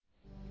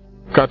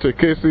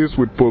Catechesis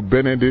with Pope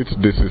Benedict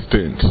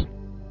XVI.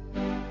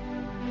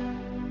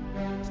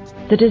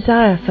 The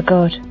desire for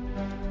God.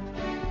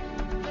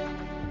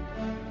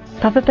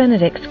 Papa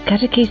Benedict's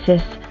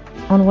Catechesis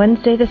on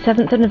Wednesday the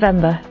 7th of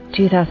November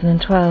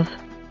 2012.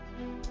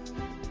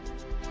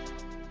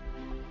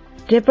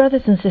 Dear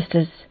brothers and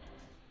sisters,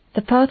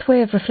 the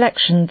pathway of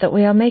reflection that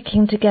we are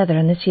making together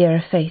in this year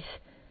of faith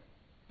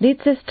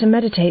leads us to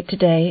meditate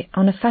today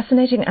on a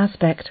fascinating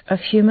aspect of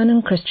human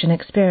and Christian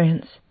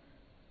experience.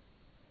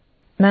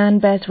 Man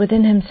bears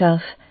within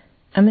himself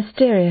a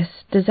mysterious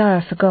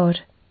desire for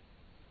God.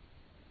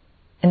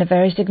 In a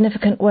very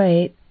significant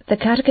way, the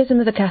Catechism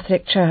of the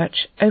Catholic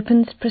Church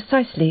opens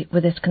precisely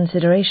with this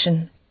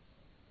consideration.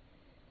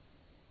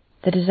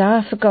 The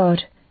desire for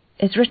God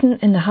is written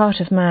in the heart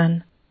of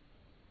man,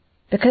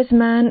 because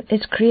man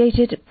is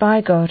created by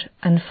God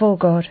and for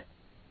God,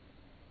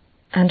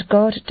 and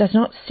God does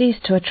not cease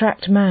to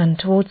attract man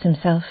towards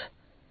himself,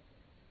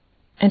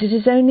 and it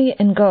is only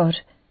in God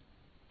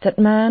that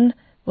man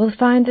will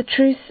find the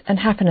truth and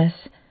happiness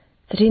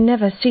that he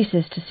never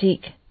ceases to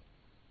seek.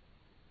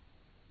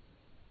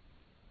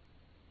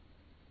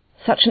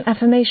 Such an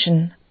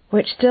affirmation,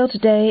 which still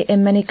today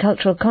in many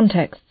cultural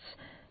contexts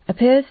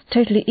appears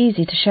totally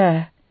easy to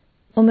share,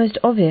 almost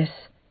obvious,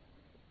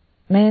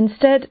 may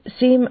instead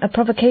seem a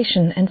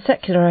provocation in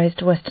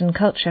secularized Western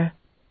culture.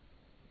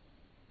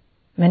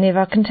 Many of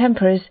our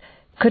contemporaries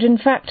could in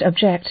fact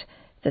object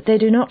that they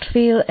do not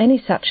feel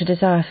any such a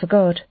desire for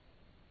God.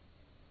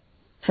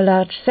 For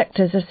large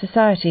sectors of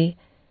society,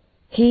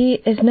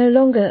 He is no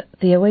longer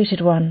the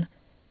awaited one,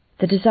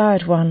 the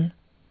desired one,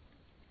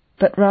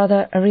 but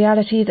rather a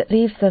reality that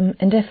leaves them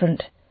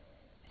indifferent,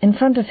 in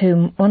front of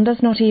whom one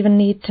does not even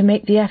need to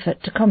make the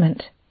effort to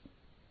comment.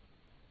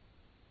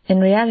 In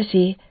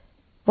reality,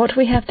 what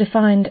we have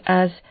defined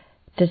as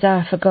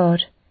desire for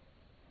God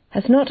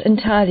has not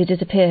entirely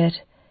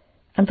disappeared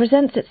and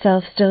presents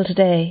itself still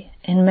today,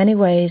 in many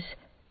ways,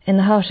 in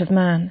the heart of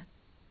man.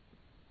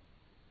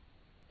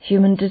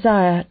 Human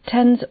desire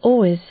tends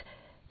always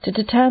to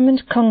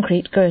determined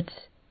concrete goods,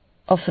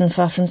 often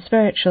far from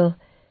spiritual,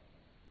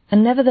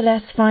 and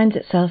nevertheless finds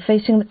itself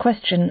facing the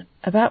question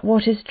about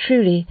what is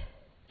truly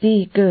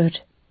the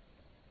good,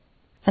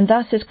 and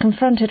thus is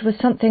confronted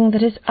with something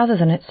that is other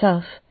than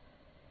itself,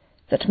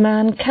 that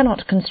man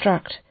cannot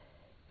construct,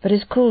 but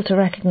is called to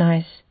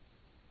recognize.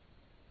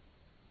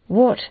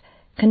 What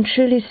can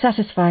truly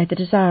satisfy the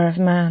desire of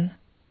man?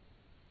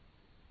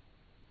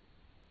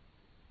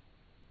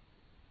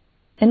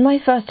 In my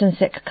first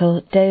encyclical,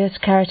 Deus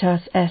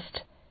Caritas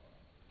Est,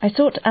 I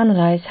sought to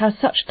analyze how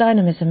such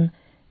dynamism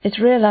is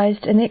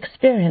realized in the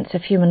experience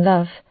of human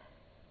love,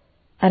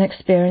 an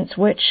experience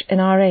which, in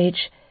our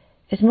age,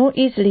 is more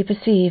easily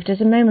perceived as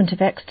a moment of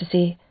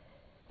ecstasy,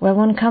 where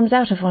one comes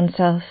out of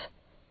oneself,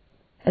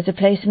 as a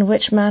place in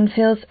which man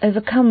feels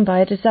overcome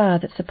by a desire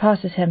that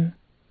surpasses him.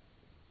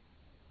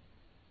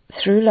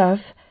 Through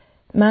love,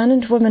 man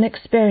and woman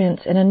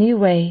experience in a new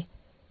way,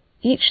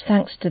 each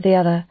thanks to the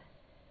other,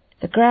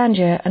 the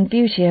grandeur and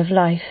beauty of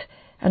life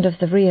and of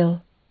the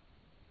real.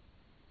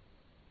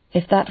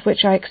 If that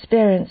which I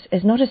experience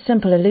is not a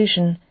simple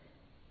illusion,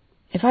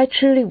 if I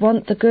truly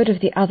want the good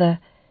of the other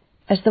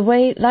as the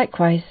way,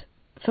 likewise,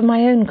 for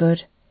my own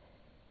good,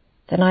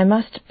 then I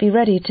must be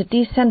ready to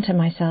decenter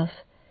myself,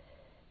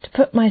 to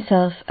put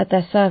myself at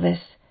their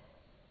service,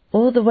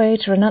 all the way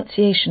to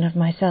renunciation of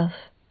myself.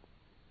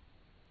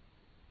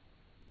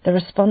 The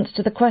response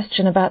to the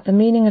question about the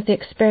meaning of the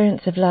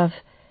experience of love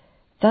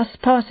thus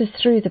passes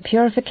through the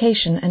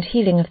purification and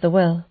healing of the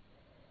will,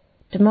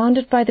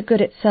 demanded by the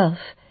good itself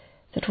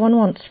that one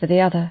wants for the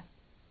other.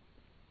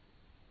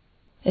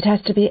 It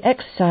has to be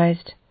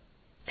exercised,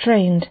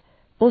 trained,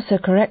 also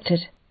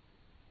corrected,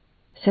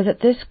 so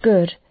that this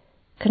good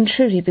can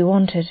truly be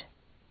wanted.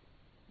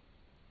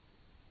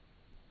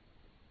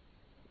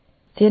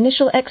 The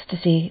initial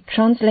ecstasy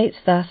translates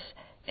thus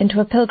into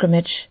a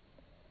pilgrimage,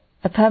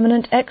 a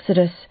permanent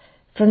exodus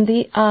from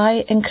the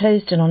I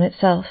enclosed in on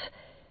itself,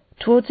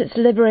 towards its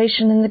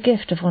liberation in the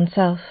gift of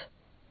oneself,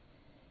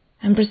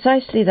 and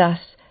precisely thus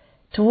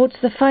towards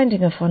the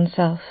finding of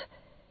oneself,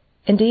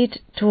 indeed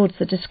towards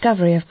the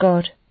discovery of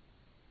God.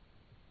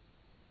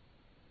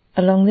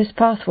 Along this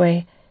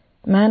pathway,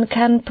 man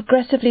can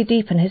progressively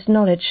deepen his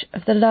knowledge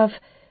of the love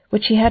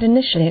which he had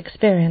initially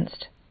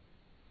experienced,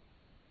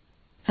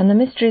 and the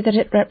mystery that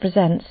it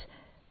represents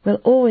will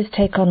always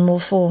take on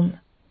more form.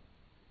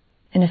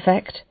 In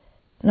effect,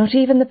 not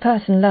even the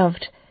person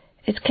loved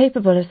is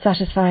capable of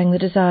satisfying the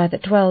desire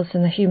that dwells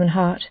in the human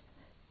heart.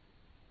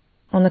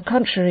 On the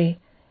contrary,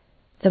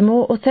 the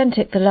more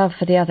authentic the love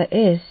for the other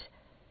is,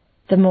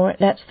 the more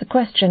it lets the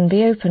question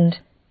be opened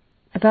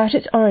about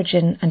its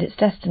origin and its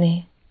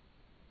destiny,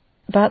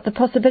 about the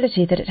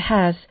possibility that it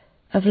has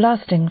of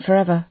lasting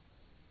forever.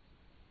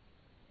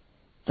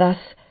 Thus,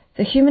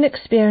 the human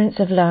experience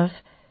of love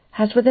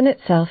has within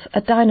itself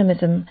a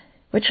dynamism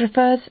which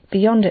refers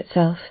beyond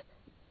itself.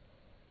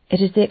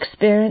 It is the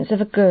experience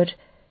of a good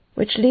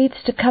which leads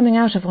to coming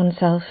out of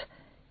oneself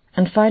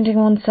and finding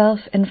oneself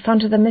in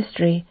front of the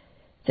mystery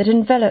that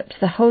envelops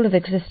the whole of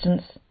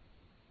existence,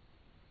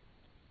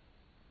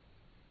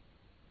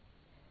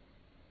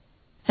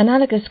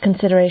 Analogous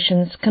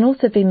considerations can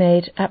also be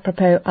made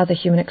apropos other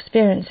human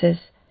experiences,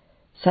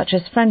 such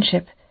as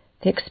friendship,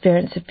 the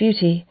experience of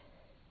beauty,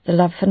 the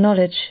love for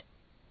knowledge.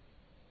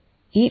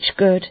 Each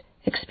good,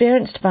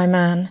 experienced by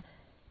man,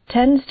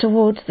 tends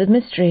towards the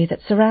mystery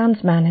that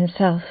surrounds man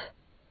himself.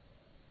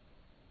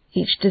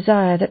 Each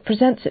desire that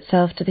presents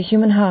itself to the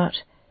human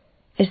heart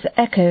is the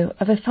echo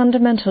of a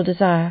fundamental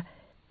desire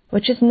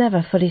which is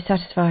never fully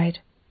satisfied.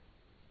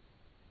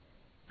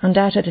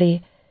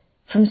 Undoubtedly,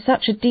 from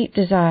such a deep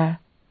desire,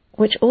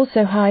 which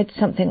also hides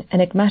something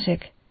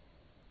enigmatic,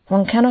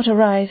 one cannot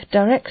arrive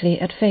directly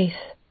at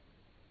faith.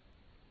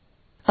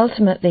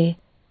 Ultimately,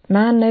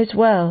 man knows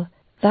well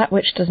that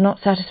which does not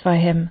satisfy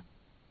him,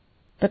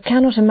 but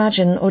cannot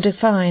imagine or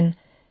define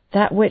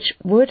that which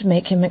would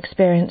make him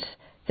experience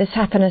this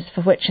happiness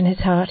for which in his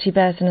heart he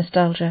bears a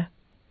nostalgia.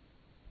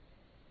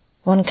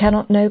 One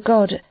cannot know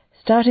God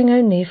starting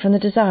only from the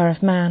desire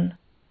of man.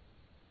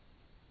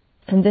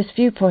 From this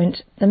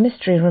viewpoint, the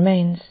mystery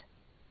remains.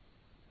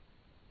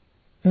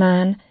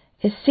 Man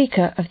is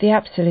seeker of the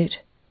Absolute,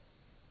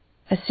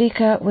 a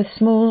seeker with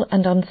small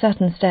and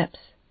uncertain steps.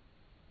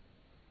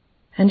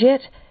 And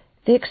yet,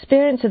 the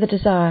experience of the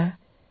desire,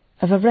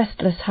 of a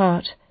restless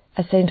heart,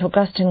 as St.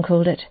 Augustine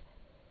called it,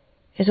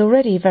 is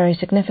already very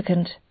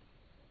significant.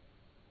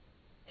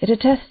 It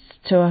attests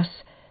to us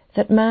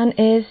that man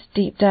is,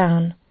 deep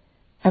down,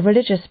 a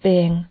religious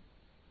being,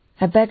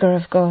 a beggar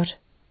of God.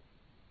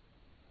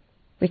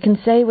 We can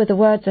say with the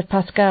words of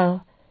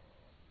Pascal,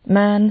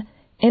 man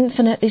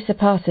infinitely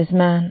surpasses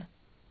man.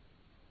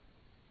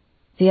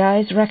 The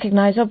eyes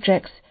recognize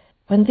objects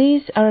when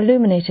these are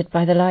illuminated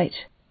by the light,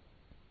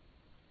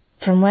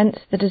 from whence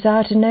the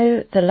desire to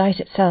know the light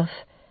itself,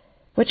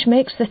 which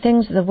makes the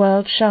things of the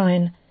world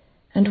shine,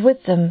 and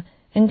with them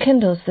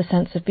enkindles the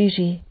sense of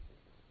beauty.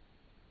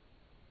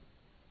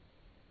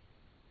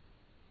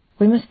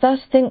 We must thus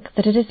think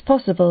that it is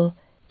possible,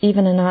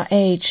 even in our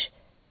age,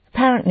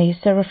 apparently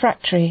so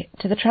refractory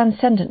to the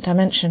transcendent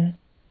dimension,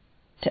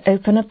 to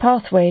open a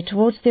pathway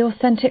towards the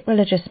authentic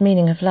religious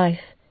meaning of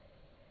life,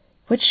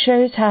 which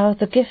shows how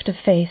the gift of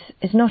faith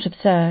is not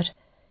absurd,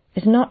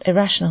 is not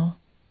irrational.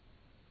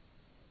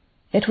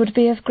 It would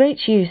be of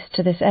great use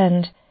to this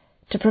end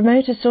to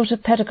promote a sort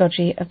of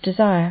pedagogy of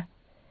desire,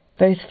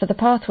 both for the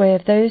pathway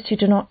of those who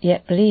do not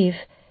yet believe,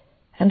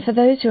 and for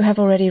those who have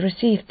already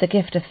received the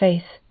gift of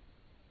faith.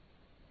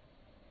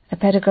 A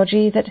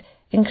pedagogy that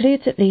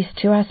includes at least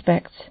two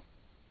aspects.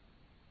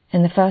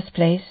 In the first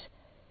place,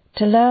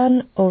 to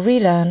learn or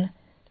relearn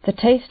the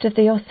taste of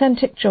the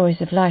authentic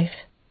joys of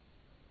life.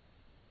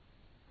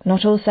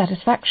 Not all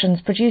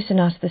satisfactions produce in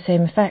us the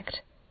same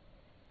effect.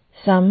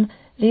 Some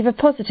leave a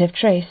positive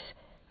trace,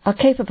 are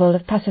capable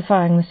of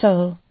pacifying the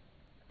soul,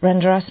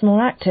 render us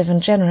more active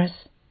and generous.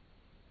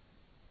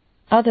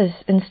 Others,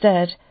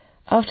 instead,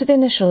 after the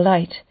initial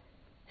light,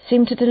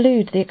 seem to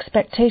delude the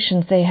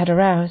expectations they had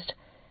aroused,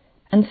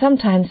 and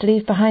sometimes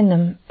leave behind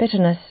them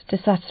bitterness,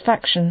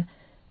 dissatisfaction,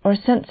 or a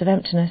sense of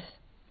emptiness.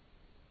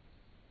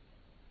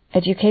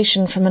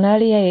 Education from an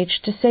early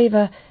age to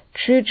savour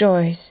true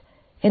joys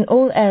in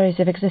all areas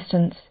of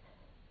existence,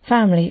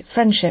 family,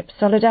 friendship,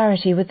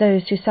 solidarity with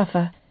those who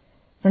suffer,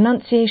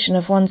 renunciation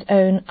of one's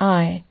own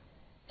I,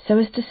 so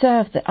as to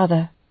serve the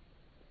other,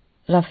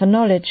 love for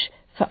knowledge,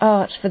 for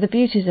art, for the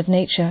beauties of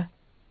nature.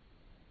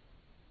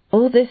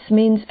 All this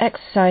means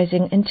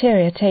exercising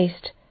interior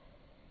taste,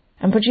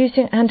 and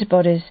producing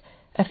antibodies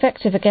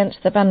effective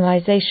against the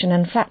banalization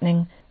and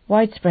flattening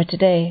widespread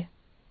today.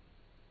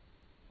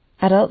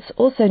 Adults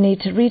also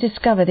need to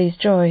rediscover these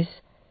joys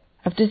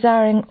of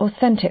desiring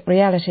authentic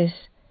realities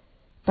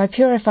by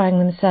purifying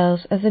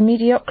themselves of the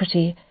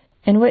mediocrity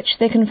in which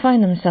they can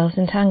find themselves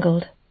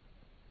entangled.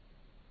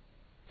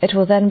 It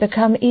will then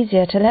become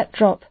easier to let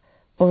drop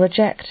or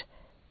reject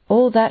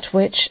all that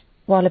which,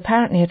 while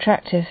apparently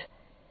attractive,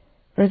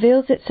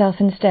 reveals itself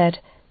instead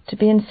to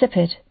be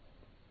insipid,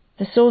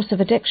 the source of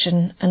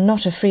addiction and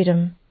not of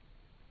freedom.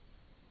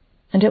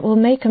 And it will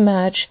make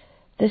emerge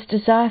this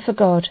desire for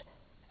God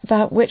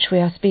about which we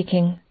are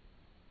speaking.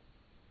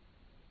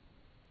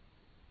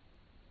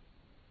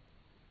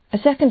 A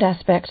second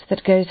aspect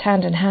that goes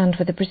hand in hand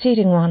with the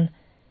preceding one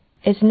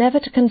is never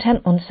to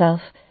content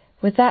oneself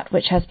with that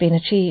which has been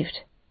achieved.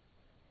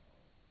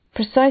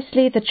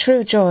 Precisely the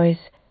true joys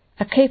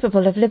are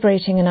capable of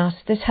liberating in us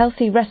this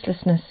healthy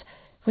restlessness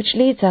which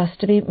leads us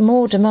to be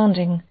more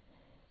demanding,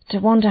 to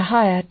want a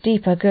higher,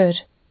 deeper good,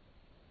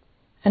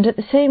 and at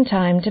the same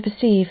time to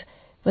perceive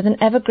with an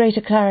ever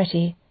greater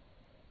clarity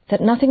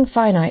that nothing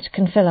finite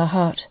can fill our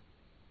heart.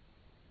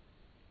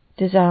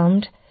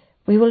 Disarmed,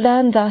 we will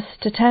learn thus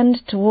to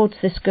tend towards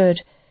this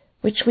good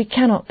which we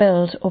cannot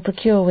build or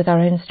procure with our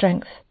own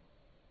strength,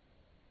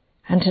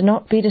 and to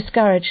not be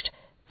discouraged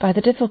by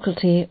the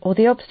difficulty or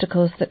the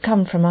obstacles that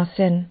come from our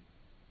sin.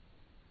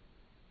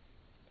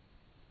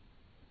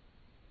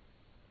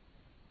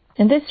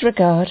 In this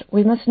regard,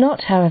 we must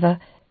not, however,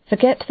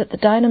 forget that the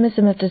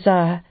dynamism of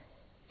desire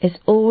is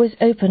always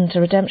open to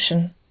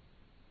redemption.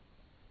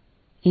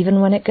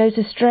 Even when it goes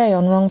astray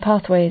on wrong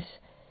pathways,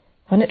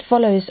 when it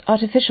follows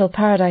artificial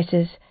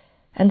paradises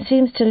and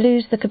seems to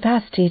lose the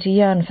capacity to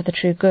yearn for the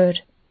true good.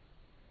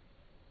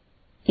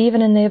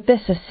 Even in the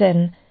abyss of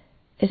sin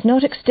is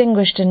not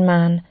extinguished in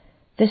man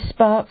this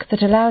spark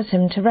that allows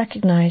him to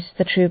recognize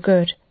the true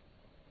good,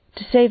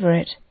 to savour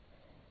it,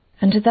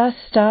 and to thus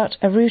start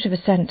a route of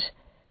ascent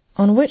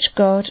on which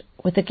God,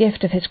 with the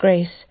gift of his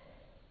grace,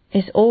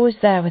 is always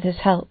there with his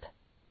help.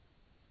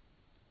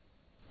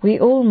 We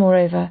all,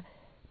 moreover,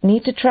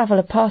 need to travel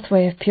a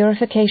pathway of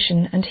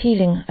purification and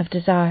healing of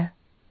desire.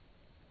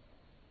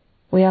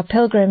 We are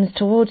pilgrims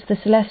towards the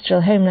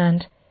celestial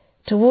homeland,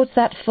 towards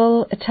that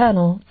full,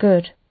 eternal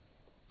good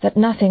that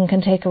nothing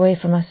can take away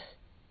from us.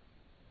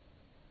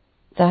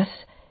 Thus,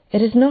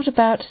 it is not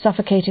about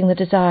suffocating the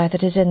desire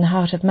that is in the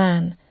heart of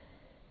man,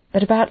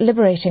 but about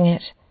liberating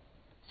it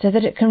so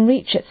that it can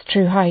reach its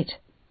true height.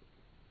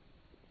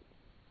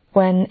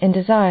 When, in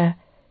desire,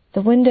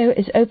 the window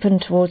is open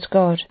towards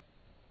God,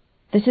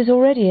 this is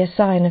already a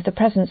sign of the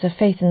presence of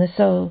faith in the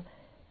soul,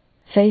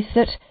 faith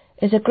that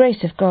is a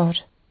grace of God.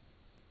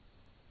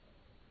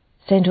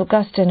 St.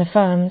 Augustine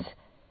affirms,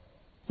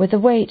 "With the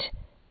weight,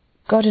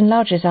 God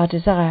enlarges our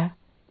desire.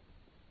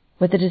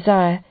 With the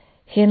desire,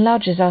 he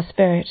enlarges our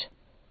spirit,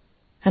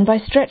 and by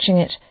stretching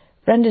it,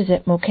 renders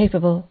it more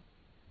capable."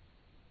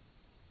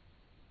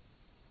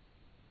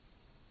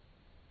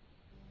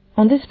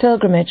 On this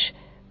pilgrimage,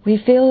 we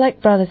feel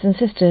like brothers and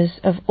sisters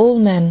of all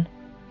men.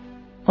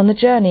 On the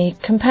journey,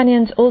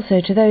 companions also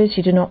to those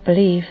who do not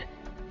believe,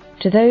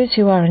 to those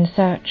who are in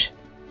search,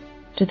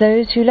 to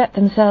those who let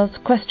themselves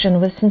question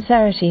with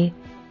sincerity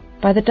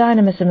by the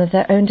dynamism of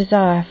their own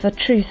desire for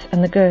truth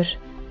and the good.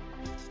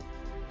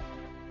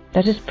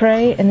 Let us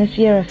pray in this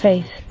year of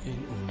faith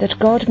that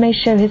God may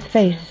show his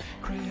face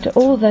to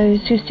all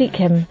those who seek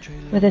him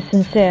with a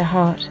sincere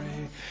heart.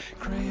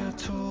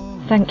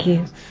 Thank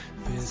you.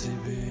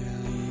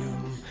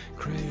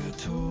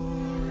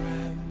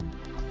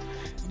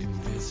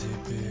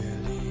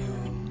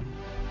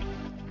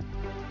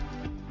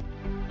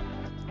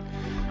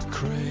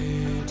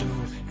 Credo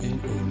in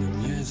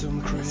unum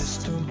Jesum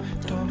Christum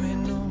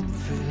Dominum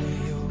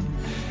Filium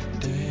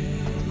Dei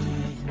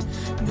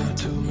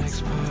natum ex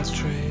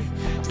Patre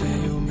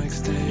Deum ex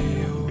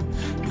Deo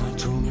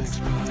natum ex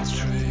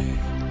Patre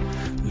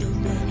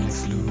Lumen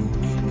ex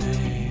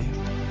Lumine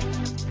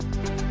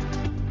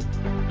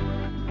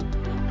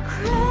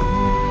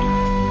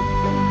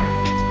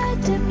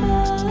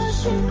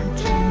Credimus in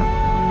Te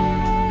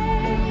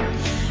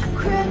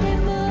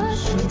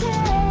Credimus in Te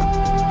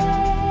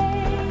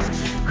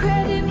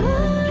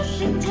Credimus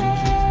in Te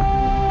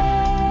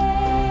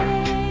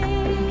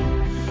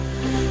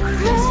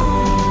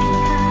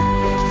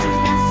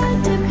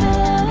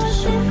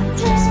Credimus in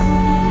Te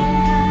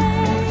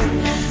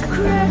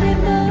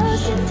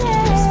Credimus in Te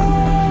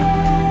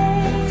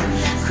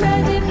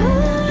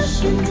Credimus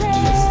in Te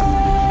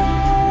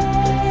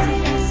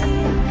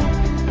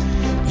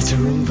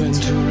Iterum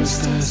venturus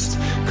est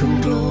cum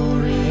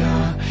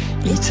gloria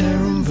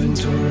Iterum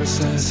venturus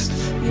est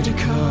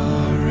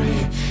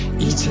edicare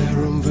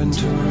Iterum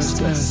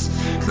venturus est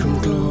cum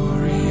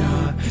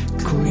gloria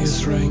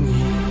cuius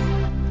regni